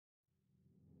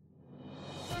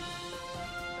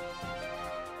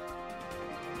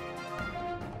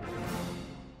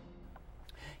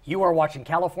You are watching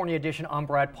California Edition. I'm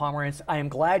Brad Pomerance. I am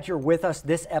glad you're with us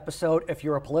this episode. If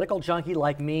you're a political junkie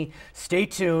like me, stay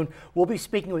tuned. We'll be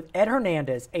speaking with Ed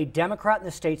Hernardez, a Democrat in the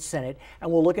state Senate,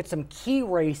 and we'll look at some key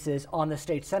races on the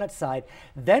state Senate side.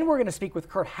 Then we're going to speak with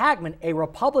Curt Hagman, a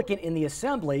Republican in the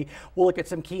Assembly. We'll look at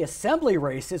some key Assembly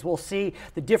races. We'll see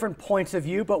the different points of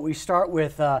view, but we start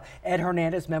with Ed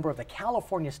Hernardez, member of the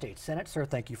California State Senate. Sir,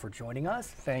 thank you for joining us.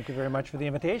 Thank you very much for the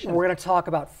invitation. We're going to talk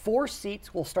about 4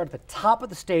 seats. We'll start at the top of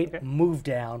the state. Okay. Move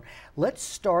down. Let's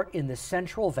start in the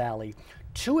Central Valley.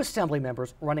 2 assembly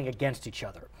members running against each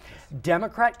other.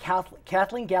 Democrat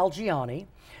Kathleen Galgiani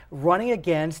running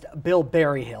against Bill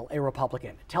Berryhill, a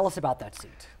Republican. Tell us about that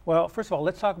seat. Well, first of all,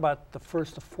 let's talk about the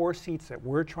first of 4 seats that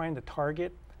we're trying to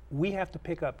target. We have to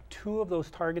pick up 2 of those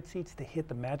target seats to hit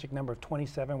the magic number of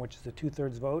 27, which is a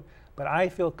 2/3 vote. But I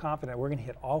feel confident we're going to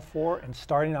hit all 4, and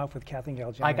starting off with Kathleen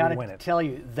Galgiani, I got to tell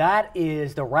you, that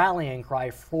is the rallying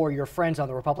cry for your friends on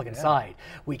the Republican side.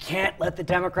 We can't let the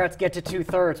Democrats get to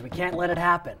 2/3. We can't let it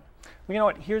happen. Well, you know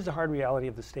what? Here's the hard reality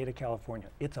of the state of California.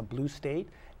 It's a blue state,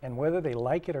 and whether they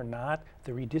like it or not,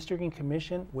 the Redistricting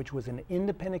Commission, which was an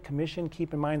independent commission,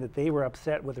 keep in mind that they were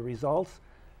upset with the results.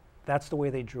 That's the way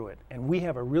they drew it. And we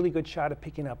have a really good shot at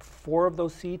picking up 4 of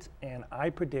those seats, and I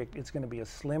predict it's going to be a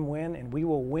slim win, and we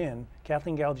will win.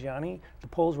 Kathleen Galgiani, the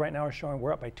polls right now are showing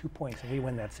we're up by 2 points, and we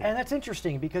win that seat. And that's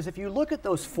interesting, because if you look at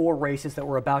those 4 races that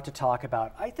we're about to talk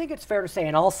about, I think it's fair to say,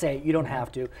 and I'll say it, you don't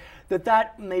have to,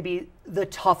 that may be the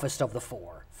toughest of the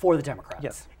 4 for the Democrats.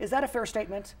 Yes. Is that a fair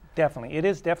statement? Definitely. It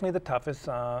is definitely the toughest.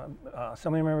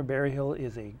 Assemblymember Berryhill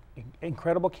is an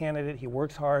incredible candidate. He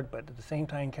works hard, but at the same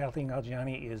time, Kathleen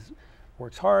Galgiani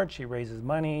works hard. She raises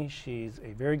money. She's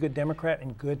a very good Democrat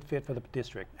and good fit for the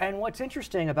district. And what's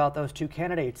interesting about those 2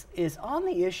 candidates is on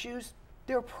the issues,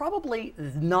 they're probably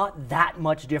not that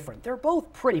much different. They're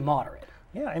both pretty moderate.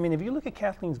 Yeah, I mean, if you look at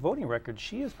Kathleen's voting record,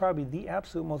 she is probably the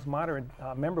absolute most moderate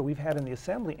member we've had in the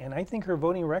Assembly, and I think her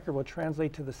voting record will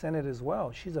translate to the Senate as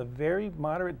well. She's a very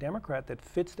moderate Democrat that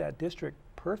fits that district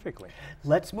perfectly.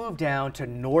 Let's move down to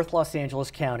North Los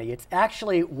Angeles County. It's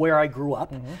actually where I grew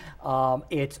up.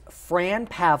 It's Fran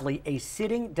Pavley, a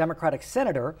sitting Democratic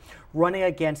senator, running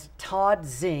against Todd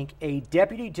Zink, a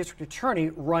deputy district attorney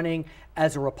running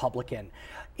as a Republican.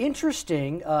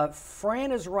 Interesting,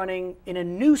 Fran is running in a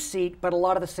new seat, but a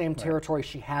lot of the same territory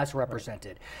she has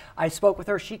represented. I spoke with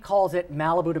her. She calls it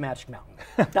Malibu to Magic Mountain.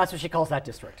 That's what she calls that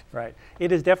district. Right.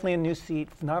 It is definitely a new seat,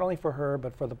 not only for her,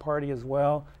 but for the party as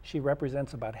well. She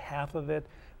represents about half of it.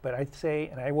 But I'd say,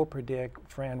 and I will predict,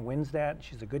 Fran wins that.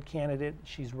 She's a good candidate.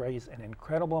 She's raised an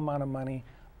incredible amount of money.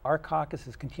 Our caucus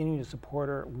is continuing to support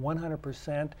her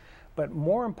 100%. But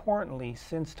more importantly,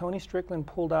 since Tony Strickland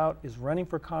pulled out, is running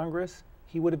for Congress,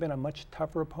 he would have been a much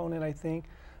tougher opponent, I think.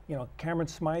 You know, Cameron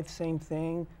Smythe, same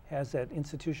thing, has that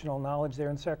institutional knowledge there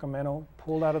in Sacramento,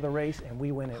 pulled out of the race, and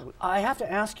we win it. I have to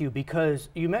ask you, because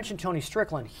you mentioned Tony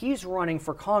Strickland. He's running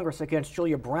for Congress against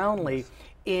Julia Brownlee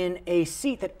in a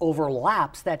seat that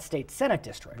overlaps that state Senate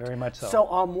district. Very much so. So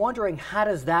I'm wondering, how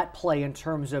does that play in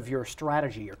terms of your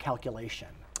strategy, your calculation?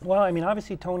 Well, I mean,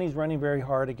 obviously Tony's running very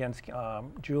hard against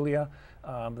Julia.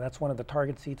 That's one of the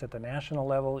target seats at the national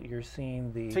level. You're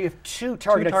seeing the... So you have two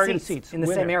targeted seats in the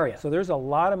same area. So there's a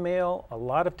lot of mail, a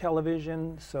lot of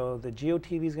television, so the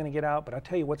GOTV is going to get out, but I'll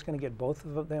tell you what's going to get both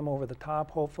of them over the top,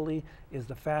 hopefully, is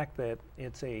the fact that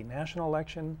it's a national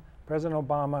election. President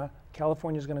Obama,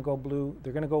 California's going to go blue.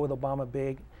 They're going to go with Obama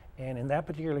big. And in that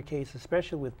particular case,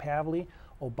 especially with Pavley,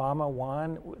 Obama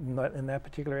won in that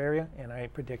particular area, and I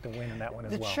predict a win in that one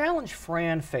as well. The challenge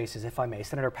Fran faces, if I may,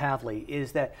 Senator Pavley,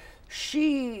 is that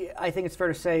she, I think it's fair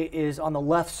to say, is on the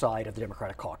left side of the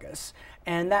Democratic caucus.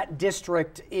 And that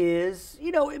district is,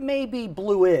 you know, it may be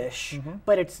bluish,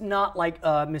 but it's not like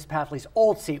Ms. Pavley's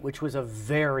old seat, which was a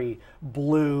very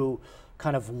blue,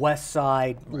 kind of west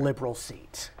side liberal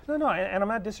seat. No, and I'm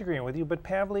not disagreeing with you, but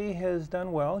Pavley has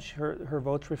done well. Her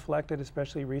votes reflected,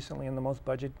 especially recently in the most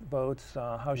budget votes,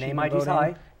 how she's Name ID is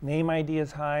high. Name ID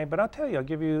is high, but I'll tell you, I'll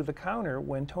give you the counter.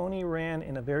 When Tony ran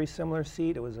in a very similar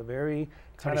seat, it was a very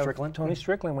Tony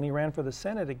Strickland when he ran for the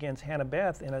Senate against Hannah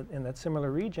Beth in that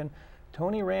similar region.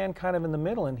 Tony ran kind of in the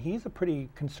middle, and he's a pretty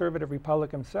conservative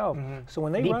Republican himself. So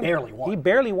when they run, he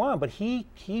barely won, but he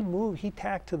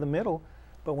tacked to the middle.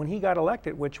 But when he got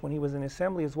elected, which when he was in the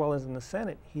Assembly as well as in the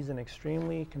Senate, he's an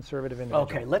extremely conservative individual.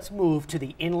 Okay, let's move to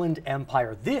the Inland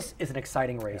Empire. This is an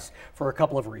exciting race for a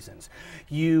couple of reasons.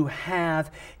 You have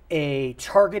a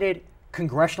targeted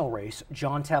congressional race,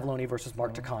 John Tavallone versus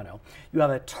Mark Takano. You have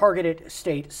a targeted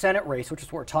state Senate race, which is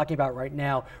what we're talking about right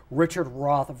now, Richard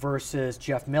Roth versus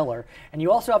Jeff Miller. And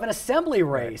you also have an assembly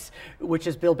race, which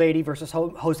is Bill Beatty versus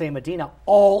Jose Medina,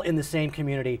 all in the same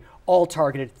community, all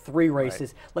targeted, 3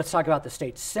 races. Let's talk about the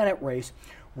state Senate race.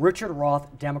 Richard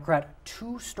Roth, Democrat,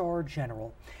 2-star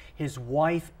general. His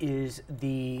wife is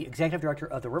the executive director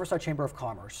of the Riverside Chamber of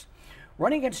Commerce,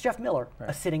 running against Jeff Miller,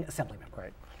 a sitting assembly member.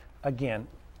 Right. Again,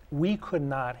 we could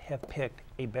not have picked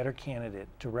a better candidate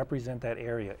to represent that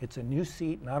area. It's a new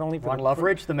seat, not only for Ron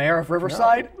Loveridge, the mayor of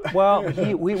Riverside? No. Well,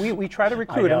 we tried to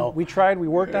recruit him. We tried, we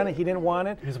worked on it, he didn't want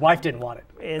it. His wife didn't want it.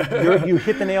 And you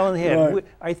hit the nail on the head. Right.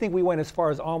 I think we went as far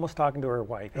as almost talking to her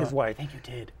wife, his wife. I think you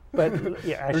did. But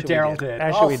yeah, actually Daryl we did. did.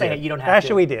 Actually, I'll we say did. it, you don't have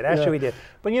to. We did. Actually, we did.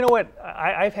 But you know what?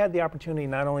 I've had the opportunity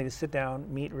not only to sit down,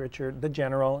 meet Richard, the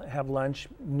general, have lunch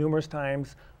numerous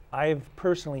times. I've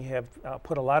personally have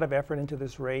put a lot of effort into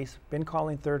this race, been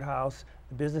calling Third House,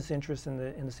 the business interests in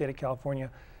the state of California.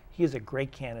 He is a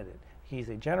great candidate. He's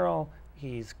a general.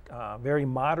 He's very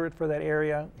moderate for that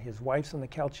area. His wife's in the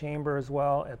Cal Chamber as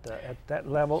well at that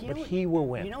level, but he will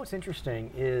win. You know what's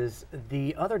interesting is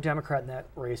the other Democrat in that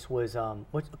race was,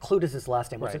 Clute is his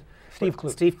last name. What's it? Steve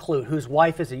Clute. Steve Clute, whose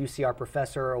wife is a UCR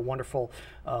professor, a wonderful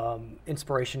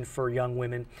inspiration for young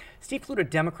women. Steve Clute, a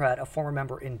Democrat, a former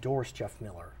member, endorsed Jeff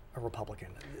Miller, a Republican.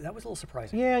 That was a little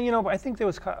surprising. Yeah, you know, I think there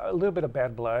was a little bit of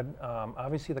bad blood.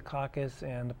 Obviously, the caucus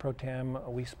and the pro tem,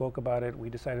 we spoke about it. We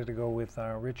decided to go with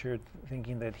Richard,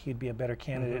 thinking that he'd be a better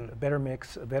candidate, a better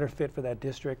mix, a better fit for that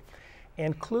district.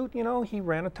 And Clute, you know, he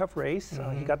ran a tough race.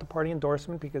 He got the party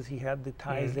endorsement because he had the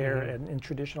ties there in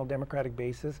traditional Democratic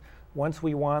bases. Once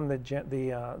we won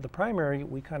the primary,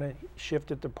 we kind of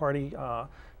shifted the party.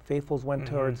 Faithfuls went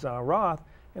towards Roth.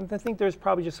 And I think there's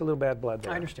probably just a little bad blood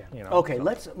there. I understand. You know, okay,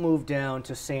 let's move down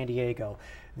to San Diego.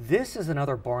 This is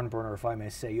another barn burner, if I may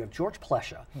say. You have George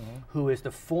Plescia, who is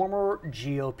the former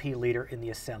GOP leader in the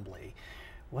Assembly.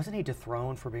 Wasn't he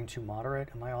dethroned for being too moderate?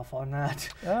 Am I off on that?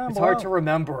 It's hard to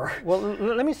remember. Well,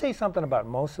 let me say something about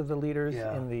most of the leaders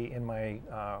in my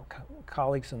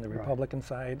colleagues on the Republican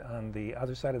side, on the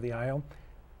other side of the aisle.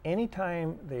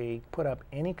 Anytime they put up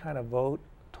any kind of vote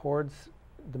towards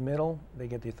the middle, they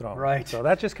get dethroned. Right. So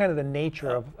that's just kind of the nature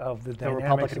of the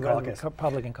dynamics Republican of the caucus.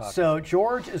 Republican caucus. So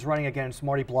George is running against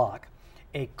Marty Block,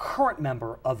 a current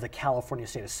member of the California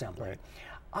State Assembly. Right.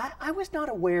 I was not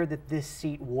aware that this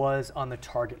seat was on the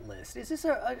target list. Is this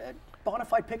a bona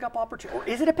fide pickup opportunity? Or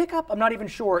is it a pickup? I'm not even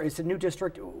sure. It's a new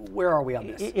district. Where are we on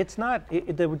this? It's not.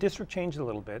 The district changed a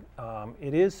little bit.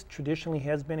 It is traditionally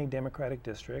has been a Democratic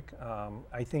district.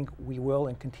 I think we will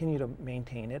and continue to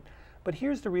maintain it. But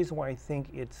here's the reason why I think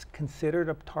it's considered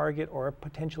a target or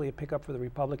potentially a pickup for the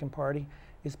Republican Party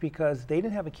is because they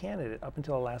didn't have a candidate up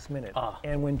until the last minute.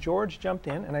 And when George jumped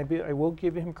in, and I will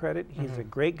give him credit, he's a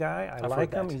great guy. I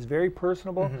like him. He's very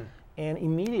personable. And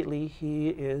immediately he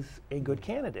is a good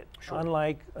candidate.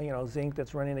 Unlike Zink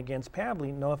that's running against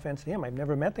Pavley. No offense to him. I've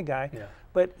never met the guy.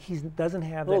 But he doesn't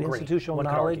have that institutional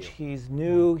knowledge. He's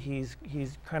new. He's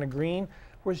kind of green.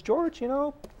 Whereas George,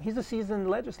 he's a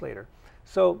seasoned legislator.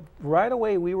 So right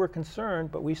away we were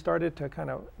concerned, but we started to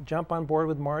kind of jump on board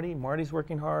with Marty. Marty's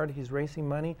working hard, he's raising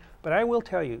money. But I will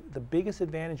tell you, the biggest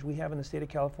advantage we have in the state of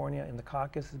California in the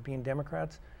caucus is being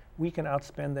Democrats. We can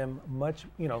outspend them much,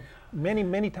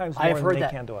 many times more than they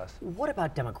can to us. What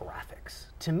about demographics?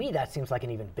 To me, that seems like an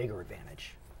even bigger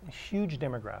advantage. Huge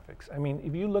demographics. I mean,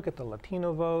 if you look at the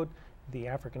Latino vote, the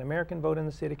African-American vote in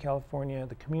the state of California,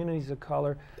 the communities of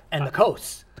color. And the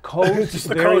coast. The coast, just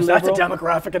the coast, that's a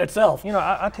demographic in itself.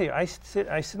 I'll tell you, I sit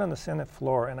on the Senate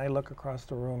floor and I look across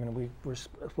the room and we're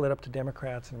split up to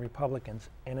Democrats and Republicans.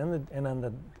 And on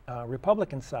the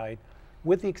Republican side,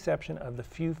 with the exception of the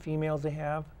few females they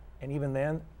have, and even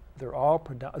then, they're all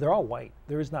white.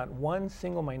 There is not one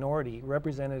single minority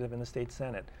representative in the state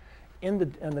Senate. On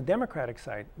the Democratic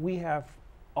side, we have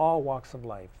all walks of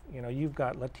life. You've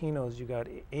got Latinos, you've got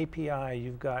API,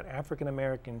 you've got African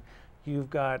American, you've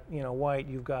got white,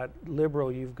 you've got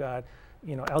liberal, you've got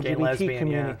LGBT gay, lesbian,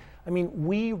 community. I mean,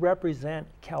 we represent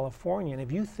California, and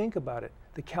if you think about it,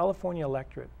 the California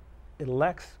electorate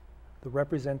elects the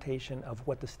representation of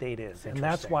what the state is, and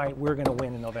that's why we're going to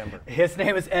win in November. His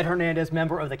name is Ed Hernandez,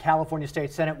 member of the California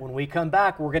State Senate. When we come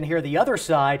back, we're going to hear the other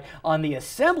side on the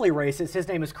assembly races. His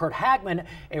name is Curt Hagman,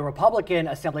 a Republican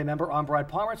assembly member. I'm Brad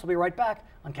Pomerance. We'll be right back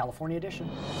on California Edition.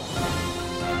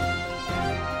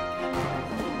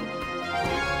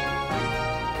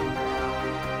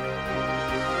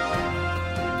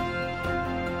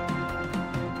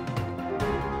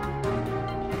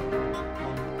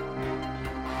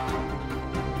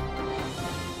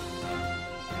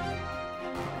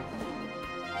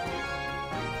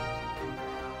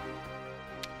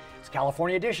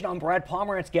 California Edition. I'm Brad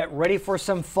Pomerance. Get ready for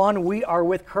some fun. We are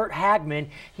with Curt Hagman.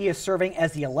 He is serving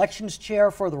as the elections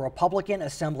chair for the Republican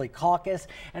Assembly Caucus,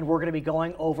 and we're going to be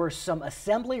going over some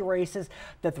assembly races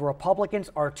that the Republicans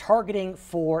are targeting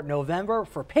for November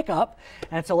for pickup.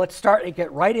 And so let's start and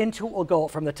get right into it. We'll go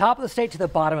from the top of the state to the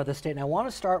bottom of the state. And I want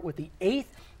to start with the 8th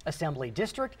Assembly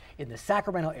District in the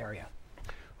Sacramento area.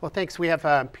 Well, thanks. We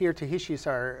have Peter Tahishi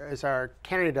as our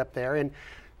candidate up there. And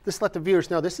just let the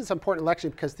viewers know, this is an important election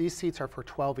because these seats are for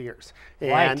 12 years.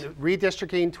 And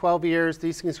redistricting 12 years,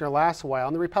 these things are going to last a while.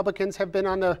 And the Republicans have been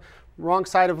on the wrong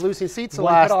side of losing seats the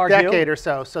last decade or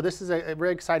so. So this is a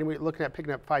very exciting. We're looking at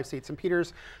picking up 5 seats. And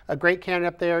Peter's a great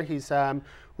candidate up there. He's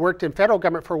worked in federal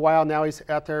government for a while. Now he's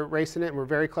out there racing it, and we're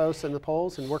very close in the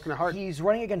polls and working hard. He's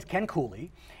running against Ken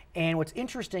Cooley. And what's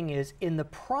interesting is in the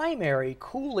primary,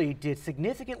 Cooley did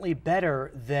significantly better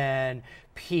than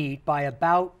Pete by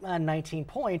about 19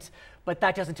 points, but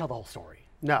that doesn't tell the whole story.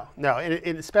 No,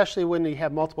 and especially when you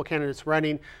have multiple candidates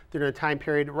running during a time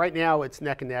period. Right now, it's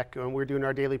neck and neck, and we're doing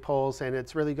our daily polls, and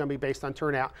it's really going to be based on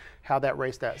turnout, how that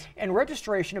race does. And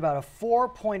registration, about a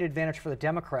 4-point advantage for the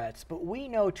Democrats, but we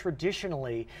know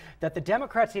traditionally that the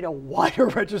Democrats need a wider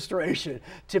registration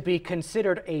to be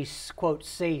considered a, quote,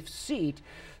 safe seat.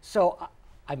 So,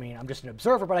 I mean, I'm just an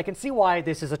observer, but I can see why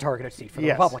this is a targeted seat for the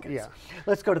Republicans. Yeah.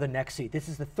 Let's go to the next seat. This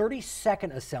is the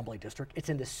 32nd Assembly District. It's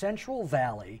in the Central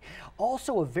Valley.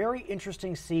 Also a very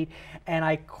interesting seat, and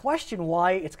I question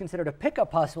why it's considered a pickup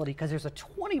possibility because there's a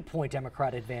 20-point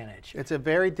Democrat advantage. It's a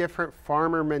very different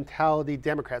farmer mentality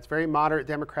Democrats, very moderate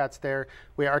Democrats there.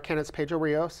 Our candidate's Pedro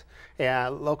Rios,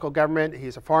 local government.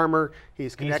 He's a farmer.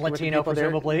 He's connecting with the people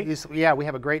presumably. There. We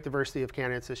have a great diversity of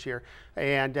candidates this year,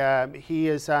 and he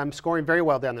is scoring very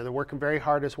well down there. They're working very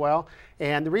hard as well.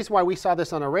 And the reason why we saw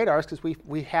this on our radar is because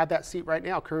we have that seat right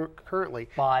now currently.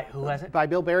 By who has it? By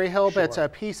Bill Berryhill, Sure. but it's a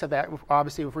piece of that,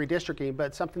 obviously, with redistricting,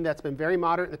 but something that's been very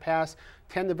moderate in the past,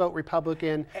 tend to vote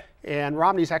Republican, and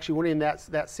Romney's actually winning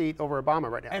that seat over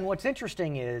Obama right now. And what's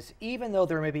interesting is, even though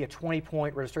there may be a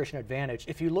 20-point registration advantage,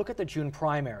 if you look at the June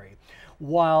primary,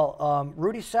 while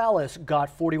Rudy Salas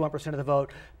got 41% of the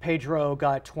vote, Pedro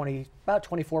got about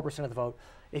 24% of the vote,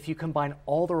 if you combine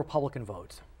all the Republican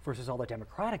votes versus all the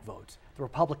Democratic votes, the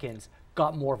Republicans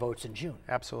got more votes in June.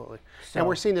 Absolutely. So, and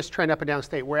we're seeing this trend up and down the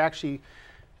state. We're actually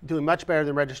doing much better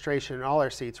than registration in all our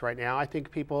seats right now. I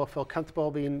think people feel comfortable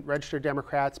being registered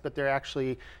Democrats, but they're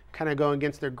actually kind of going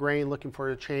against their grain, looking for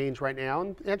a change right now.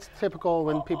 And it's typical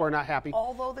when people are not happy.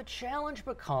 Although the challenge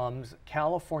becomes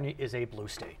California is a blue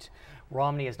state.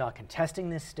 Romney is not contesting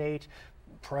this state.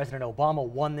 President Obama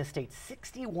won this state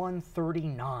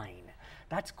 61-39.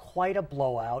 That's quite a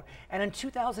blowout. And in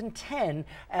 2010,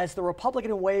 as the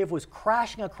Republican wave was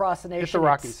crashing across the nation, the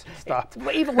Rockies stopped.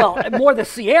 More the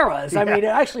Sierras. I mean, it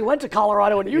actually went to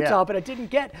Colorado and Utah, Yeah. but it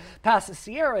didn't get past the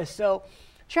Sierras. So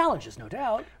challenges, no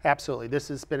doubt. Absolutely. This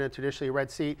has been a traditionally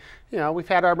red seat. You know, we've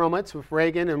had our moments with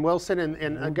Reagan and Wilson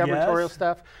and gubernatorial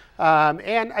stuff.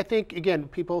 And I think, again,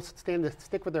 people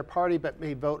stick with their party but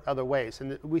may vote other ways.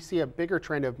 And we see a bigger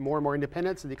trend of more and more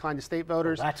independents and decline to state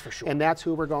voters. Well, that's for sure. And that's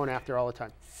who we're going after all the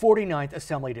time. 49th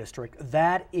Assembly District,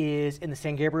 that is in the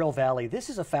San Gabriel Valley. This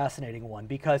is a fascinating one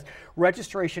because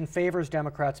registration favors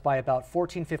Democrats by about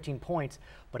 14, 15 points.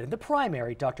 But in the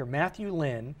primary, Dr. Matthew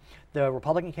Lynn, the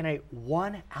Republican candidate,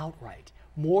 won outright,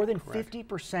 more than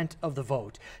 50% of the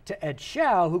vote, to Ed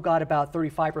Xiao, who got about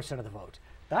 35% of the vote.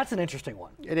 That's an interesting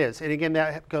one. It is. And again,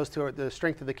 that goes to the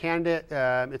strength of the candidate.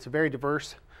 It's a very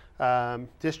diverse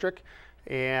district.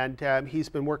 And he's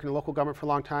been working in local government for a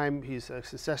long time. He's a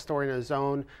success story in his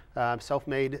own,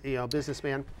 self-made,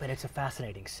 businessman. But it's a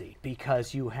fascinating seat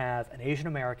because you have an Asian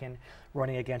American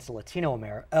running against a Latino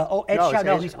American.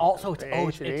 He's also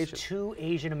it's two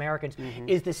Asian Americans. Mm-hmm.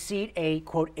 Is the seat a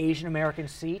quote Asian American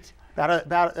seat?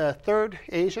 About a third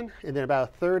Asian, and then about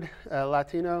a third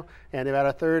Latino, and about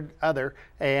a third other,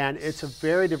 and it's a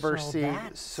very diverse seat.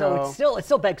 So it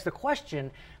still begs the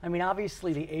question. I mean,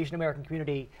 obviously the Asian American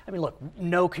community. I mean, look,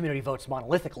 no community votes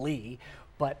monolithically,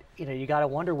 but you got to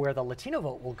wonder where the Latino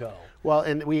vote will go. Well,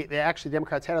 and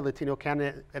Democrats had a Latino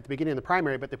candidate at the beginning of the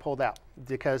primary, but they pulled out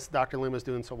because Dr. Lynn was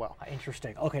doing so well.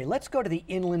 Interesting. Okay, let's go to the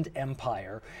Inland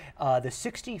Empire, the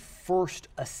 61st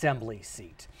Assembly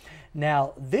seat.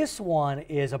 Now, this one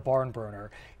is a barn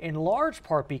burner, in large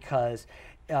part because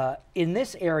in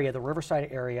this area, the Riverside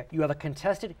area, you have a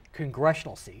contested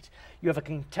congressional seat, you have a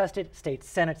contested state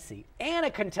Senate seat, and a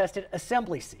contested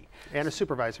assembly seat. And a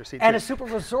supervisor seat, and a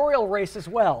supervisorial race as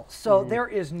well. So there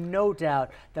is no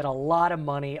doubt that a lot of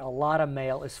money, a lot of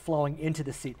mail is flowing into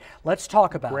the seat. Let's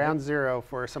talk about ground zero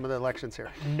for some of the elections here.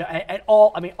 No,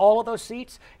 all of those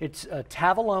seats, it's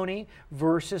Tavoloni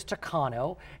versus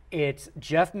Takano, it's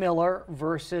Jeff Miller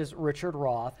versus Richard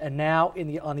Roth, and now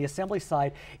on the Assembly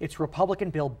side, it's Republican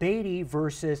Bill Beatty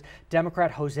versus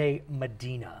Democrat Jose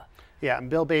Medina. Yeah, and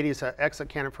Bill Beatty is an excellent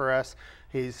candidate for us.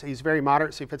 He's very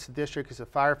moderate, so he fits the district. He's a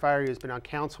firefighter. He's been on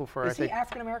council for, Is he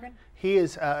African American? He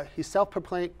is. He's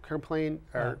self-proclaimed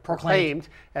proclaimed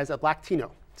as a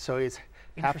Latino. So he's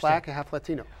half black and half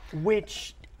Latino.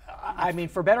 Which, I mean,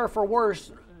 for better or for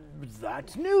worse,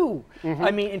 that's new.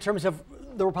 I mean, in terms of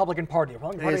the Republican Party. The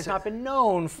Republican Party has not been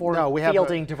known for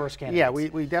fielding diverse candidates. Yeah,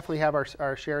 we definitely have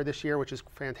our share this year, which is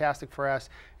fantastic for us.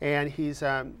 And he's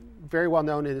very well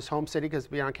known in his home city because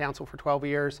he's been on council for 12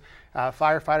 years.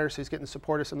 Firefighter, so he's getting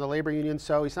support from the labor union.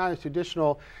 So he's not a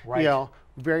traditional,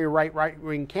 very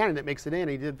right-wing candidate. Makes it in.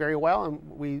 He did very well, and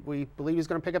we believe he's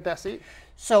going to pick up that seat.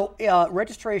 So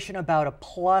registration about a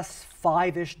plus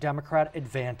 5-ish Democrat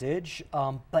advantage.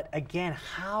 But again,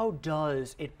 how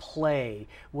does it play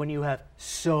when you have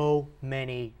so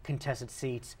many contested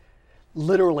seats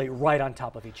literally right on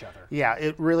top of each other? Yeah,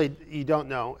 it really, you don't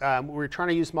know. We're trying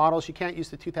to use models. You can't use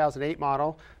the 2008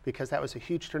 model because that was a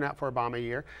huge turnout for Obama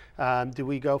year. Do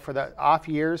we go for the off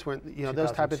years when,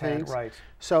 those type of things? Right.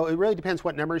 So it really depends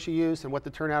what numbers you use and what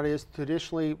the turnout is.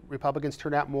 Traditionally, Republicans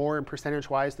turn out more in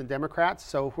percentage-wise than Democrats.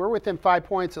 So if we're within 5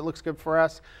 points, it looks good for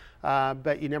us.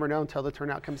 But you never know until the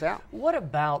turnout comes out. What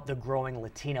about the growing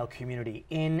Latino community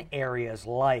in areas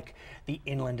like the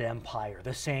Inland Empire,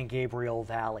 the San Gabriel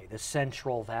Valley, the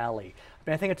Central Valley? I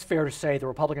mean, I think it's fair to say the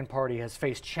Republican Party has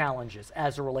faced challenges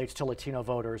as it relates to Latino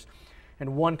voters.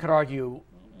 And one could argue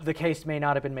the case may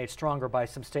not have been made stronger by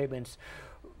some statements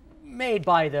made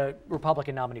by the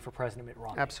Republican nominee for President Mitt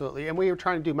Romney. Absolutely, and we are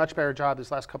trying to do a much better job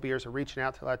this last couple of years of reaching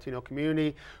out to the Latino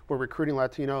community. We're recruiting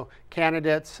Latino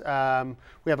candidates.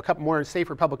 We have a couple more safe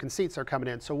Republican seats that are coming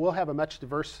in, so we'll have a much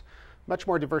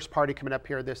more diverse party coming up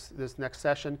here this next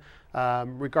session.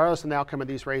 Regardless of the outcome of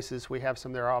these races, we have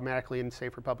some that are automatically in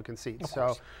safe Republican seats.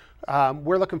 So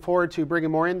we're looking forward to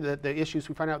bringing more in. The issues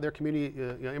we find out in their community,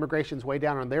 immigration's way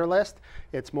down on their list.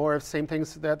 It's more of the same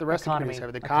things that the rest of the communities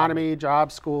have. The economy,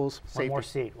 jobs, schools,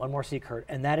 safety. One more seat, Curt,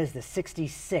 and that is the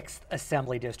 66th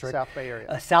Assembly District. South Bay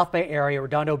area. South Bay area,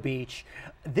 Redondo Beach.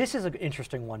 This is an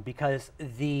interesting one because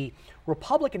the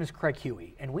Republican is Craig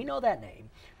Huey, and we know that name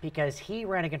because he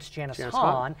ran against Janice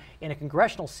Hahn in a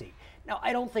congressional seat. Now,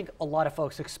 I don't think a lot of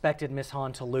folks expected Ms.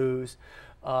 Hahn to lose.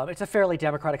 It's a fairly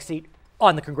Democratic seat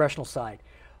on the congressional side,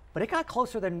 but it got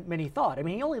closer than many thought. I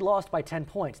mean, he only lost by 10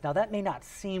 points. Now, that may not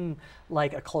seem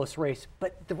like a close race,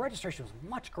 but the registration was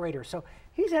much greater, so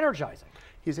he's energizing.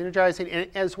 He's energizing,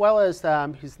 as well as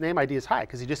his name ID is high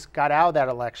because he just got out of that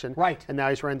election. Right. And now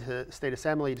he's running to the state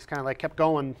assembly. He just kind of like kept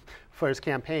going for his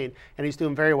campaign, and he's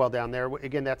doing very well down there.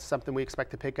 Again, that's something we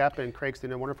expect to pick up, and Craig's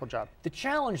doing a wonderful job. The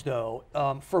challenge, though,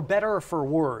 for better or for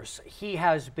worse, he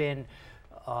has been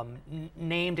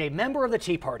named a member of the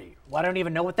Tea Party. Well, I don't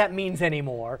even know what that means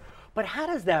anymore. But how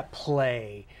does that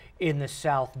play in the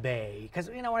South Bay? Because,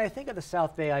 when I think of the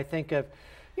South Bay, I think of,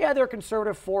 they're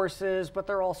conservative forces, but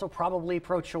they're also probably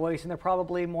pro-choice, and they're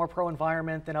probably more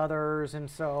pro-environment than others, and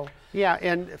so. Yeah,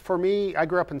 and for me, I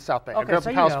grew up in South Bay. I grew up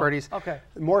in Palos Verdes. Okay.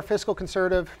 More fiscal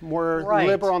conservative, more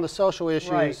liberal on the social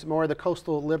issues, more the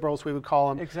coastal liberals, we would call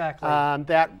them. Exactly.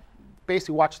 That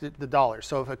basically watch the dollars.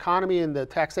 So if economy and the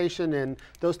taxation and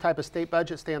those type of state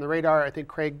budgets stay on the radar, I think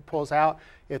Craig pulls out.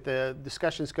 If the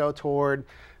discussions go toward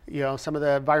some of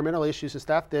the environmental issues and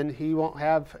stuff, then he won't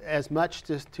have as much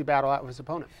to battle out with his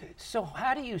opponent. So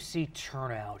how do you see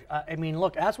turnout? I mean,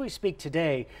 look, as we speak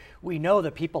today, we know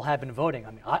that people have been voting.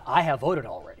 I mean, I have voted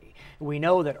already. We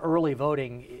know that early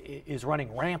voting is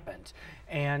running rampant.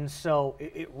 And so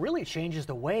it really changes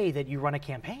the way that you run a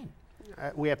campaign.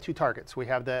 We have two targets. We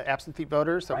have the absentee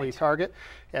voters that we target,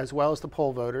 as well as the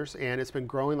poll voters, and it's been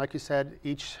growing, like you said,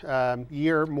 each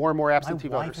year, more and more absentee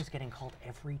voters. My wife is getting called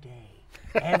every day,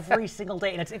 every single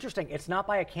day, and it's interesting. It's not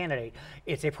by a candidate;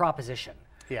 it's a proposition.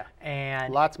 Yeah,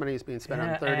 and lots of money is being spent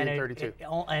on 30 and 32.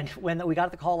 And when we got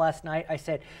the call last night, I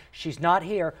said, "She's not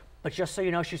here." But just so you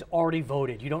know, she's already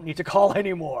voted. You don't need to call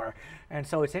anymore. And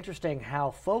so it's interesting how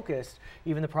focused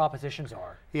even the propositions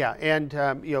are. Yeah, and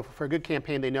for a good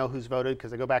campaign, they know who's voted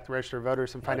because they go back to register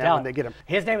voters and find out when they get them.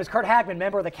 His name is Curt Hagman,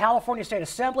 member of the California State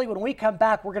Assembly. When we come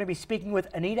back, we're going to be speaking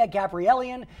with Anita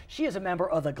Gabrielian. She is a member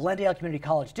of the Glendale Community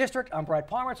College District. I'm Brad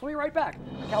Pomerance. We'll be right back.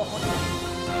 California.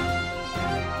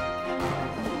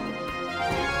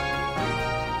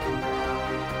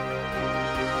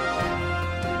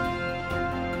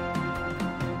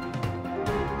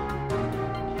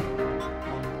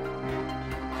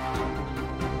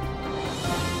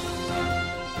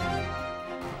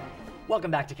 Welcome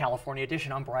back to California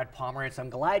Edition. I'm Brad Pomerance. I'm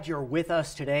glad you're with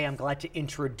us today. I'm glad to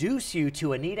introduce you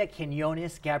to Anita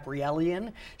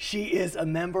Gabrielian. She is a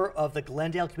member of the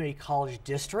Glendale Community College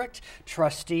District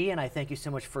Trustee, and I thank you so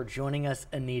much for joining us,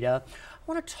 Anita. I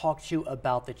want to talk to you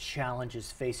about the challenges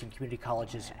facing community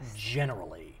colleges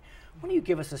generally. Why don't you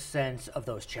give us a sense of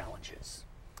those challenges?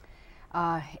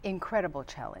 Incredible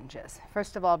challenges.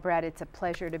 First of all, Brad, it's a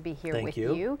pleasure to be here with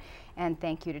you. And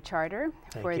thank you to Charter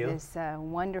for this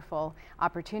wonderful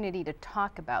opportunity to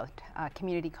talk about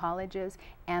community colleges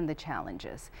and the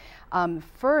challenges.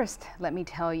 First, let me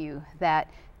tell you that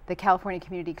the California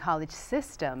Community College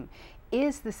system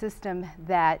is the system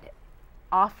that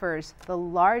offers the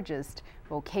largest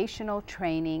vocational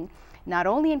training, not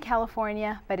only in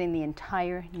California, but in the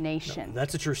entire nation. No,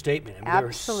 that's a true statement. I mean,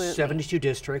 Absolutely. There are 72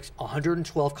 districts,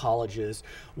 112 colleges.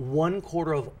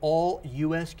 1/4 of all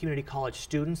U.S. community college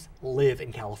students live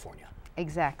in California.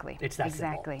 Exactly. It's that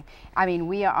exactly. simple. I mean,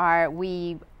 we are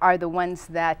the ones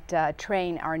that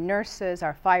train our nurses,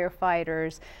 our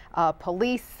firefighters,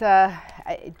 police,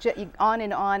 on,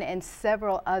 and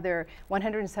several other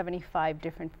 175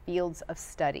 different fields of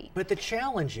study. But the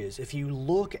challenge is, if you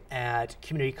look at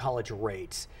community college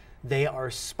rates, they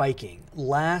are spiking.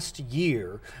 Last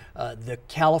year, the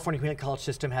California community college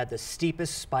system had the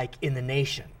steepest spike in the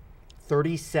nation.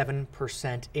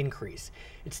 37% increase.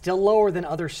 It's still lower than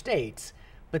other states,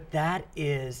 but that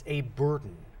is a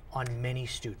burden on many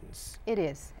students. It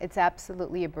is. It's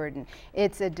absolutely a burden.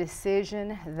 It's a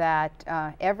decision that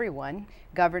everyone,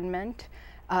 government,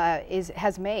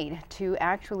 has made to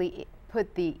actually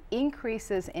put the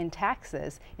increases in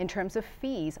taxes in terms of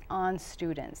fees on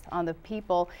students, on the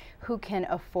people who can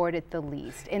afford it the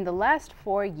least. In the last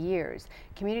 4 years,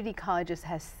 community colleges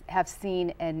have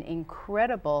seen an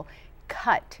incredible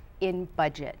cut in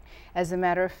budget. As a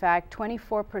matter of fact,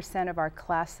 24% of our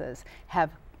classes have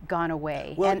gone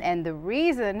away. Well, and the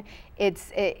reason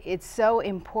it's so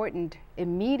important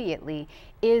immediately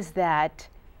is that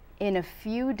in a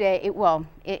few days,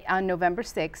 on November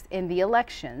 6th, in the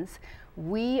elections,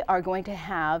 we are going to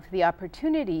have the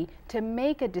opportunity to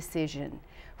make a decision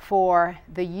for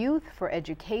the youth, for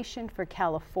education, for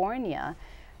California,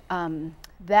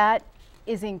 that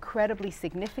is incredibly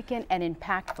significant and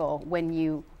impactful when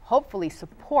you hopefully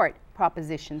support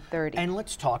Proposition 30. And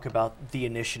let's talk about the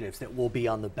initiatives that will be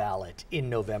on the ballot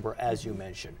in November, as you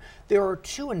mentioned. There are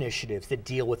 2 initiatives that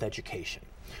deal with education.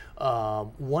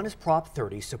 One is Prop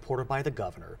 30, supported by the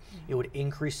governor. It would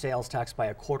increase sales tax by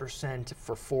 1/4 cent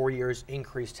for 4 years,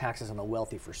 increase taxes on the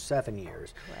wealthy for 7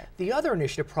 years. Correct. The other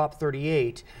initiative, Prop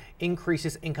 38,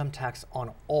 increases income tax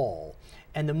on all.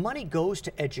 And the money goes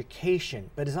to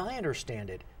education, but as I understand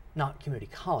it, not community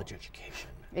college education.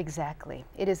 Exactly.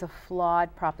 It is a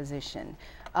flawed proposition.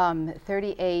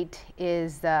 38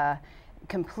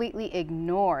 completely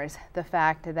ignores the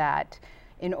fact that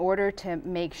in order to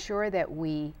make sure that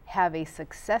we have a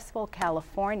successful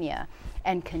California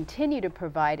and continue to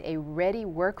provide a ready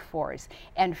workforce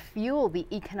and fuel the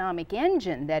economic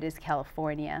engine that is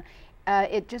California,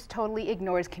 it just totally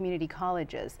ignores community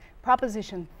colleges.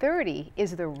 Proposition 30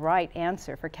 is the right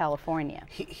answer for California.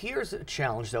 Here's a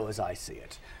challenge, though, as I see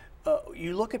it.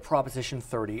 You look at Proposition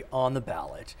 30 on the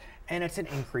ballot, and it's an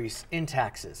increase in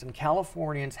taxes. And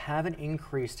Californians haven't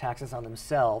increased taxes on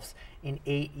themselves in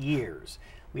 8 years.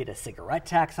 We had a cigarette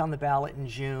tax on the ballot in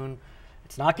June.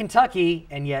 It's not Kentucky,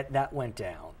 and yet that went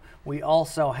down. We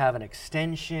also have an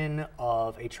extension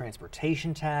of a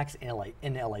transportation tax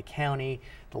in LA County,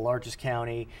 the largest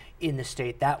county in the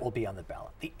state. That will be on the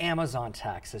ballot. The Amazon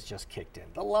tax has just kicked in.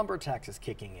 The lumber tax is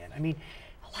kicking in. I mean,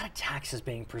 a lot of taxes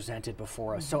being presented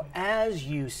before us. So as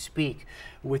you speak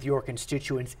with your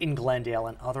constituents in Glendale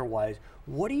and otherwise,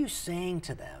 what are you saying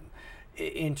to them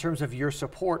in terms of your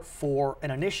support for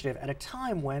an initiative at a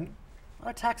time when a lot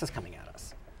of taxes coming at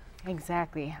us?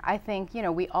 Exactly. I think,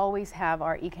 we always have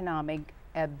our economic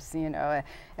ebbs, ebb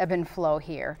and flow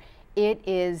here. It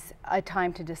is a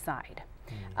time to decide.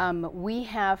 We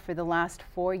have, for the last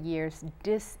 4 years,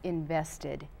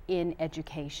 disinvested in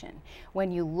education.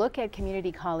 When you look at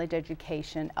community college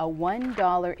education, a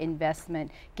 $1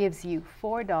 investment gives you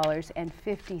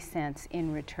 $4.50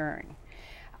 in return.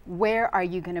 Where are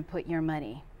you going to put your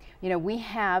money?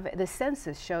 The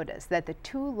census showed us that the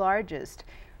 2 largest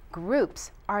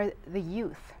groups are the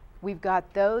youth. We've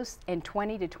got those in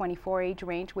 20 to 24 age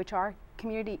range, which are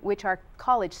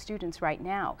college students right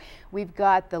now. We've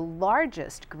got the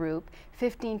largest group,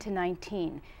 15 to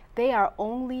 19. They are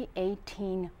only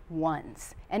 18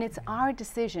 ones, and it's our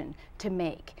decision to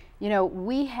make.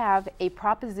 We have a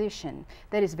proposition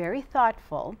that is very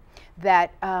thoughtful,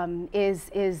 that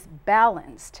is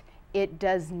balanced, it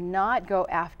does not go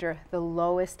after the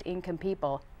lowest income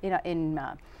people, in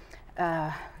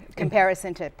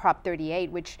comparison to Prop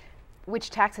 38, which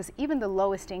taxes even the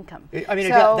lowest income. I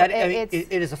mean, so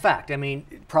it is a fact. I mean,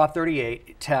 Prop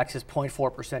 38 taxes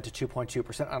 0.4% to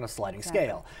 2.2% on a sliding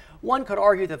scale. One could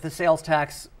argue that the sales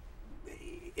tax,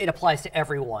 it applies to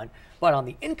everyone, but on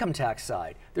the income tax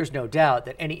side, there's no doubt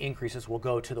that any increases will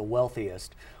go to the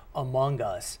wealthiest among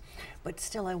us. But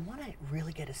still, I want to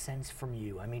really get a sense from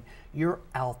you. I mean, you're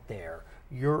out there,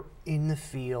 you're in the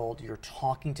field, you're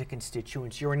talking to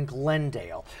constituents, you're in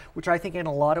Glendale, which I think in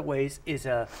a lot of ways is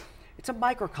it's a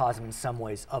microcosm in some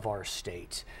ways of our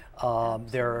state.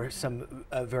 There are some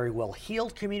very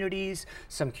well-heeled communities,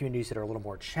 some communities that are a little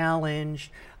more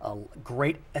challenged,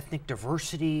 great ethnic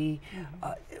diversity.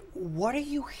 What are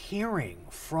you hearing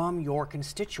from your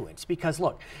constituents? Because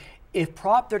look, if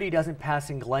Prop 30 doesn't pass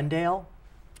in Glendale,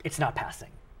 it's not passing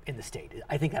in the state.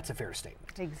 I think that's a fair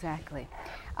statement. Exactly.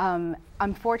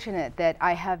 I'm fortunate that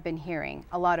I have been hearing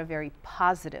a lot of very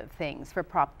positive things for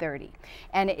Prop 30.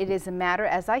 And it is a matter,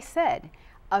 as I said,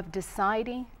 of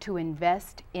deciding to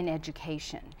invest in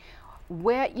education.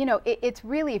 Where, it's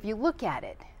really, if you look at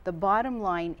it, the bottom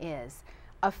line is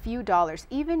a few dollars.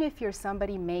 Even if you're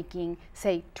somebody making,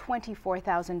 say,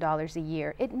 $24,000 a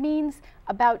year, it means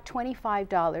about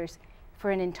 $25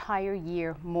 for an entire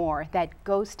year more that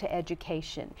goes to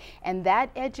education. And that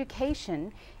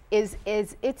education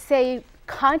it's a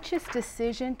conscious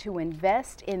decision to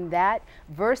invest in that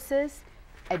versus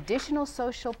additional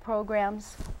social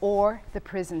programs or the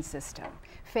prison system.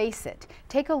 Face it,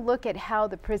 take a look at how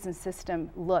the prison system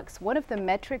looks. One of the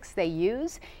metrics they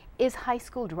use is high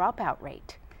school dropout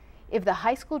rate. If the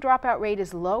high school dropout rate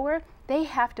is lower, they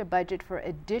have to budget for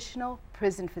additional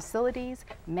prison facilities,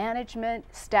 management,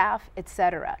 staff,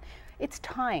 etc. It's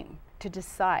time to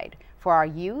decide for our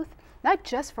youth, not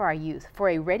just for our youth, for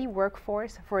a ready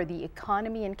workforce, for the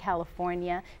economy in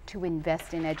California to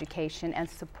invest in education and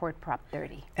support Prop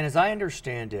 30. And as I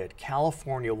understand it,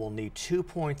 California will need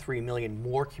 2.3 million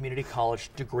more community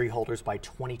college degree holders by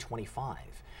 2025.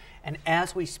 And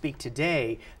as we speak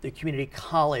today, the community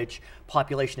college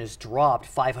population has dropped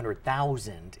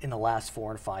 500,000 in the last 4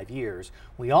 and 5 years.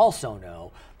 We also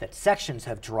know that sections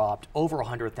have dropped over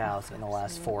 100,000 in the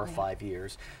last 4 or 5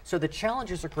 years. So the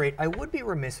challenges are great. I would be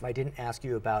remiss if I didn't ask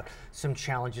you about some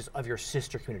challenges of your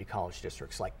sister community college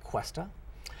districts like Cuesta,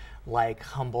 like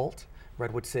Humboldt,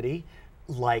 Redwood City,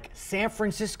 like San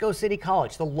Francisco City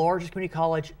College, the largest community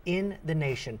college in the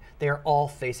nation. They are all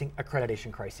facing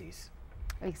accreditation crises.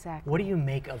 Exactly. What do you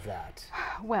make of that?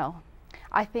 Well,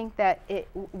 I think that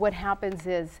what happens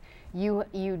is you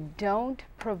don't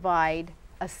provide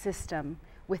a system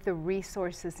with the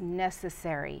resources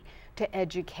necessary to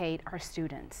educate our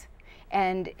students.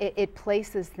 And it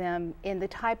places them in the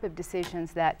type of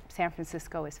decisions that San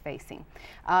Francisco is facing,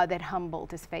 that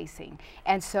Humboldt is facing.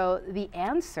 And so the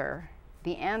answer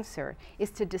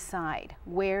is to decide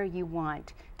where you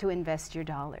want to invest your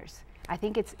dollars. I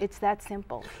think it's that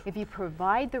simple. If you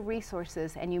provide the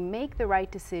resources and you make the right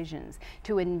decisions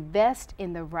to invest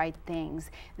in the right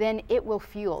things, then it will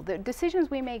fuel. The decisions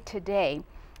we make today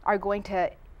are going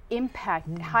to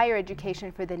impact higher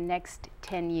education for the next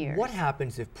 10 years. What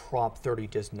happens if Prop 30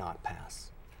 does not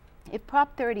pass? If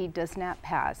Prop 30 does not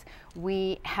pass,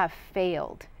 we have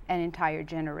failed an entire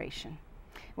generation.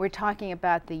 We're talking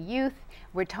about the youth.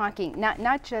 We're talking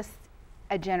not just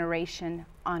a generation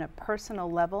on a personal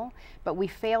level, but we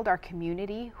failed our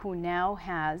community who now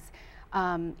has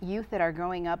youth that are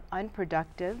growing up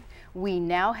unproductive. We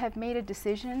now have made a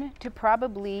decision to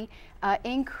probably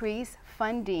increase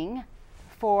funding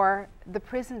for the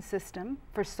prison system,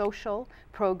 for social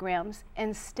programs,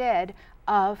 instead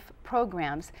of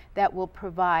programs that will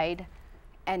provide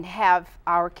and have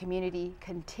our community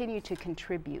continue to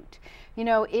contribute. You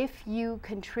know, if you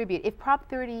contribute, if Prop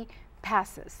 30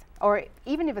 passes, or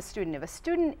even if a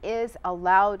student is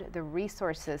allowed the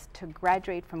resources to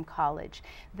graduate from college,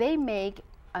 they make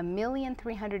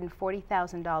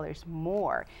 $1,340,000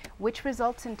 more, which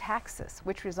results in taxes,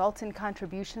 which results in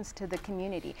contributions to the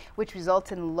community, which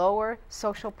results in lower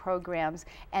social programs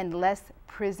and less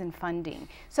prison funding.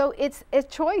 So it's a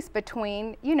choice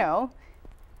between, you know,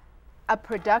 a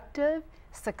productive,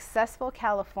 successful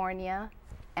California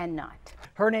and not.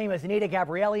 Her name is Anita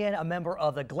Gabrielian, a member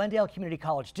of the Glendale Community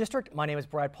College District. My name is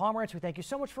Brad Pomerance. We thank you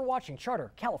so much for watching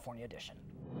Charter California Edition.